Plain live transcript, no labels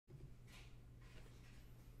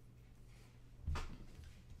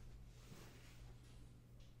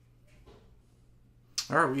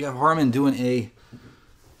All right, we have Harmon doing a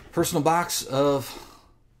personal box of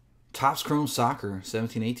Topps Chrome Soccer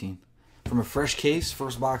 17-18 from a fresh case.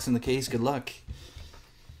 First box in the case. Good luck.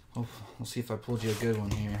 Oh, we'll see if I pulled you a good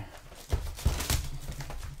one here.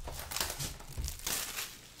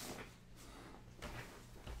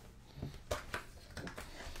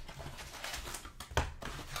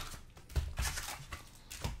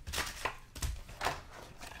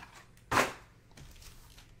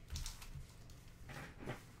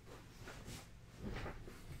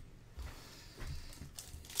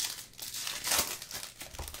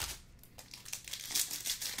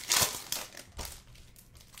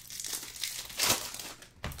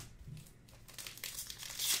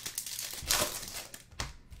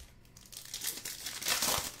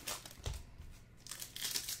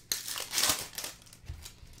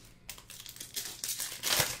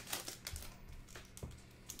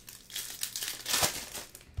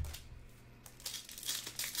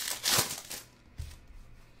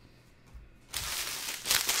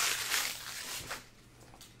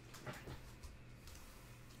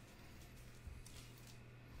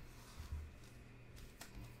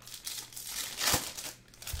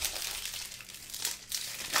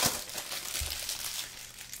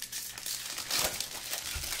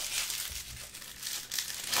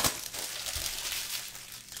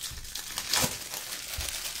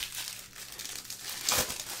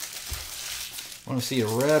 I want to see a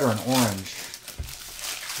red or an orange.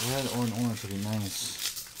 Red or an orange would be nice.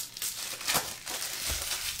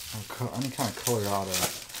 Any kind of color auto.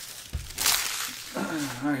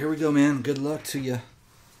 Alright, here we go, man. Good luck to you.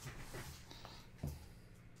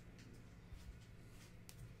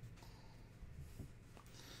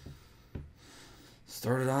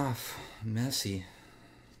 Started off Messi.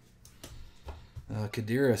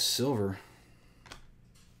 Kadira silver.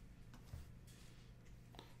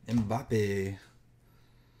 Mbappe.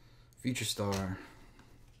 Future star.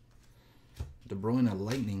 De Bruyne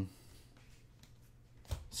lightning.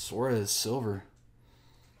 Suarez silver.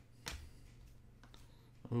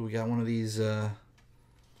 Oh, we got one of these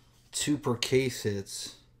 2 per case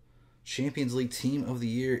hits. Champions League Team of the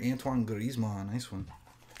Year, Antoine Griezmann. Nice one.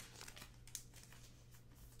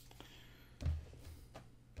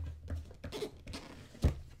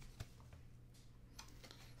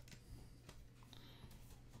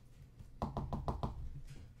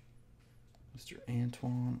 Mr.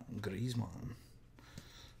 Antoine Griezmann.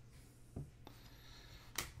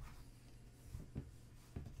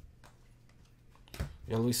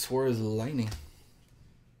 Yeah, Luis Suarez lightning.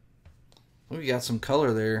 Oh, we got some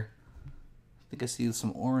color there. I think I see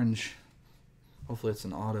some orange. Hopefully it's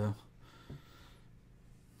an auto.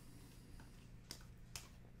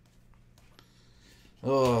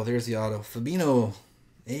 Oh, there's the auto. Fabinho,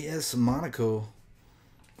 AS Monaco.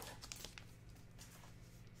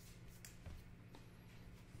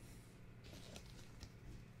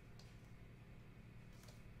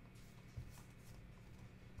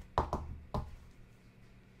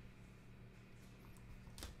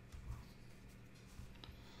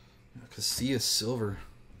 Casillas silver.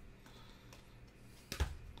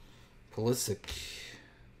 Pulisic.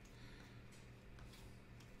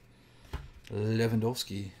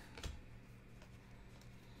 Lewandowski.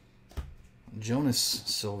 Jonas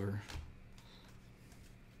silver.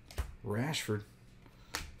 Rashford.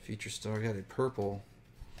 Future star. Got a purple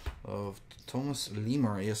of Thomas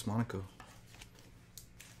Lemar, AS Monaco.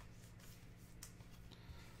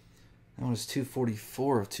 That one is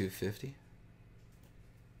 244 of 250.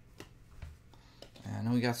 I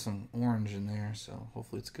know we got some orange in there, so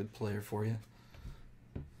hopefully it's a good player for you.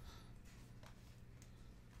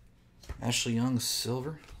 Ashley Young,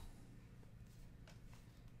 silver.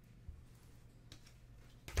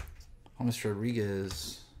 James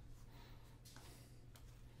Rodriguez.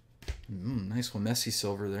 Nice one. Messi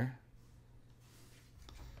silver there.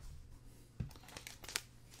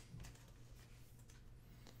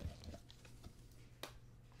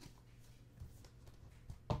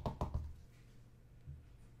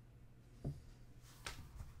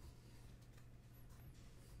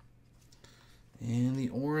 And the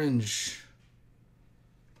orange.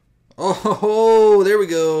 Oh, there we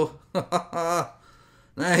go.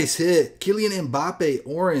 Nice hit. Kylian Mbappe,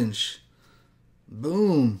 orange.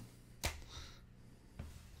 Boom.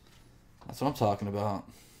 That's what I'm talking about.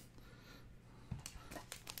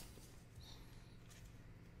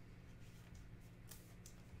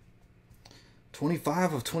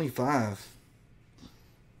 $25 of 25.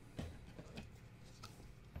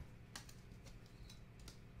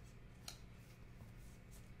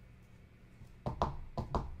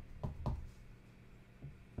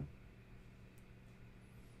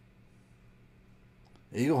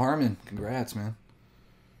 Eagle Harmon, congrats, man.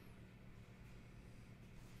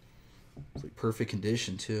 It's like perfect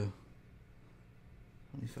condition too.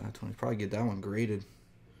 25, 20. Probably get that one graded.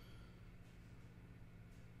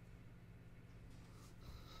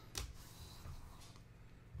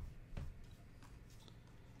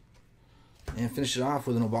 And finish it off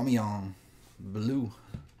with an Aubameyang blue.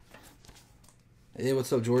 Hey,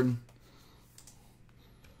 what's up, Jordan?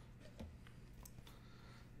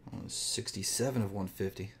 67 of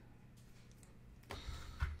 150.